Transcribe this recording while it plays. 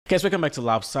Guys, welcome back to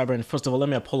Lab Cyber, and first of all, let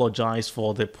me apologize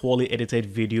for the poorly edited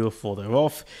video, for the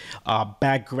rough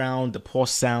background, the poor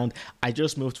sound. I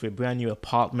just moved to a brand new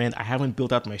apartment. I haven't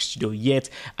built out my studio yet.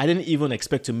 I didn't even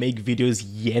expect to make videos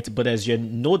yet, but as you're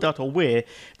no doubt aware,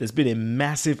 there's been a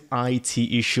massive IT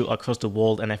issue across the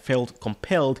world, and I felt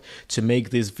compelled to make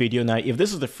this video. Now, if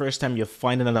this is the first time you're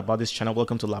finding out about this channel,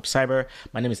 welcome to Lab Cyber.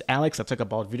 My name is Alex. I talk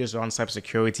about videos around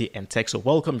cybersecurity and tech, so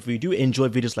welcome. If you do enjoy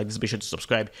videos like this, be sure to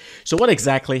subscribe. So what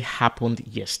exactly happened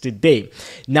yesterday?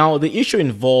 Now, the issue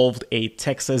involved a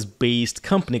Texas-based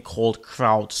company called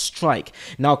CrowdStrike.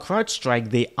 Now, CrowdStrike,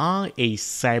 they are a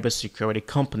cybersecurity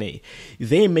company.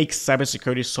 They make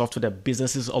cybersecurity software that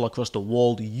businesses all across the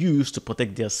world use to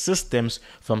protect their systems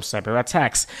from cyber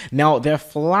attacks. Now, their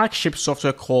flagship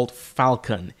software called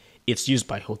Falcon, it's used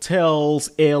by hotels,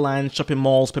 airlines, shopping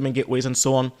malls, payment gateways, and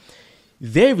so on.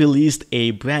 They released a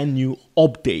brand new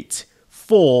update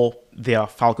for their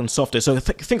Falcon software. So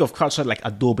think of CrowdStrike like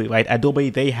Adobe, right? Adobe,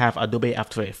 they have Adobe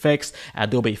After Effects,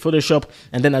 Adobe Photoshop,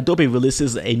 and then Adobe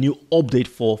releases a new update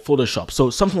for Photoshop. So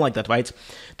something like that, right?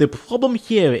 The problem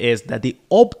here is that the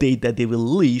update that they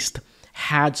released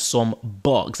had some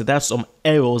bugs, it had some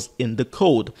errors in the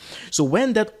code. So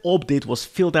when that update was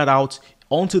filtered out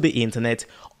onto the internet,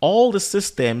 all the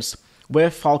systems where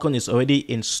Falcon is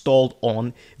already installed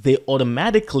on, they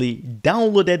automatically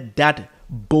downloaded that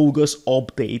bogus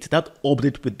update, that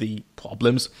update with the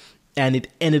problems, and it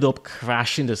ended up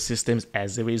crashing the systems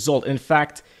as a result. In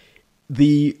fact,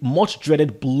 the much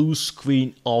dreaded blue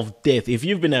screen of death. If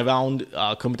you've been around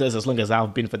computers as long as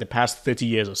I've been for the past 30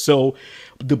 years or so,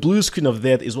 the blue screen of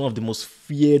death is one of the most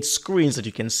feared screens that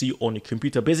you can see on a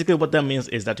computer. Basically, what that means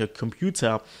is that your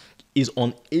computer is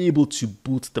unable to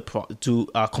boot the to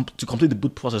complete the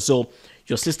boot process. So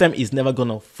your system is never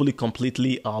gonna fully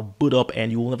completely boot up,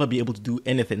 and you will never be able to do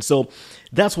anything. So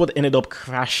that's what ended up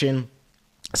crashing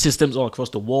systems all across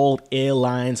the world,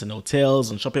 airlines and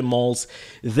hotels and shopping malls.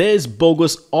 There's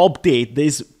bogus update,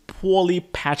 there's poorly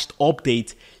patched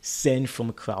update sent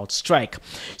from CrowdStrike.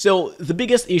 So the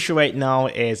biggest issue right now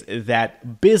is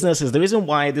that businesses, the reason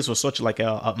why this was such like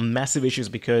a massive issue is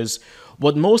because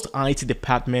what most IT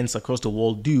departments across the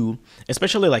world do,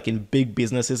 especially like in big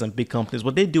businesses and big companies,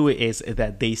 what they do is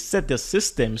that they set their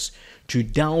systems to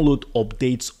download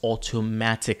updates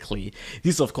automatically.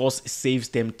 This, of course, saves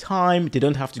them time. They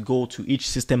don't have to go to each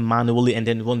system manually and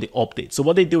then run the update. So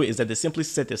what they do is that they simply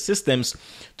set their systems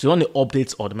to run the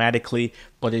updates automatically.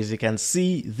 But as you can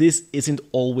see, this isn't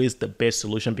always the best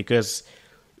solution, because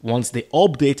once the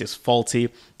update is faulty,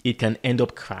 it can end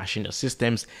up crashing the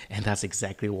systems, and that's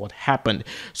exactly what happened.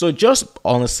 So just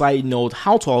on a side note,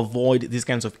 how to avoid these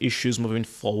kinds of issues moving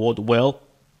forward? Well,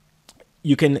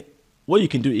 what you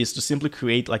can do is to simply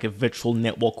create like a virtual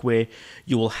network where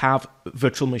you will have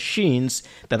virtual machines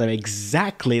that are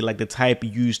exactly like the type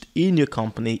used in your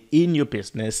company, in your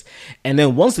business. And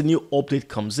then once the new update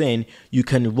comes in, you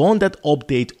can run that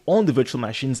update on the virtual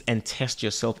machines and test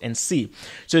yourself and see.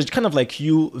 So it's kind of like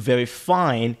you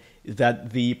verifying that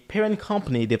the parent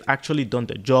company, they've actually done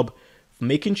the job,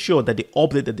 making sure that the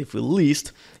update that they've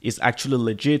released is actually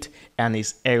legit and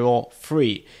is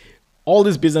error-free. All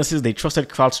these businesses, they trusted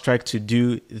CrowdStrike to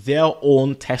do their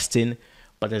own testing,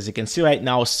 but as you can see right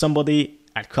now, somebody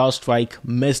at CrowdStrike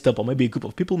messed up, or maybe a group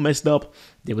of people messed up.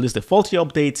 They released a faulty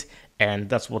update, and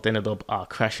that's what ended up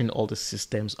crashing all the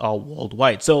systems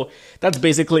worldwide. So that's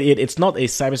basically it. It's not a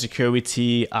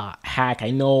cybersecurity hack.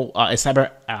 I know a cyber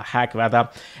hack rather.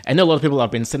 I know a lot of people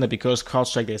have been saying that because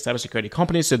CrowdStrike, they're a cybersecurity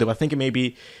company, so they were thinking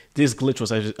maybe this glitch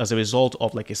was as a result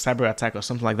of like a cyber attack or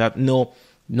something like that.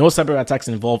 No cyber attacks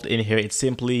involved in here. It's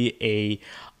simply a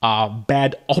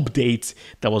bad update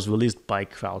that was released by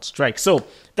CrowdStrike. So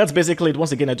that's basically it.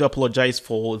 Once again, I do apologize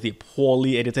for the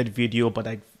poorly edited video, but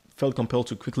I felt compelled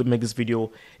to quickly make this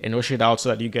video and rush it out so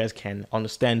that you guys can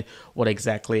understand what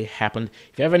exactly happened.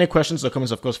 If you have any questions or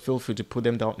comments, of course, feel free to put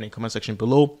them down in the comment section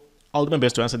below. I'll do my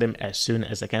best to answer them as soon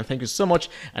as I can. Thank you so much,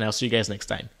 and I'll see you guys next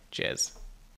time. Cheers.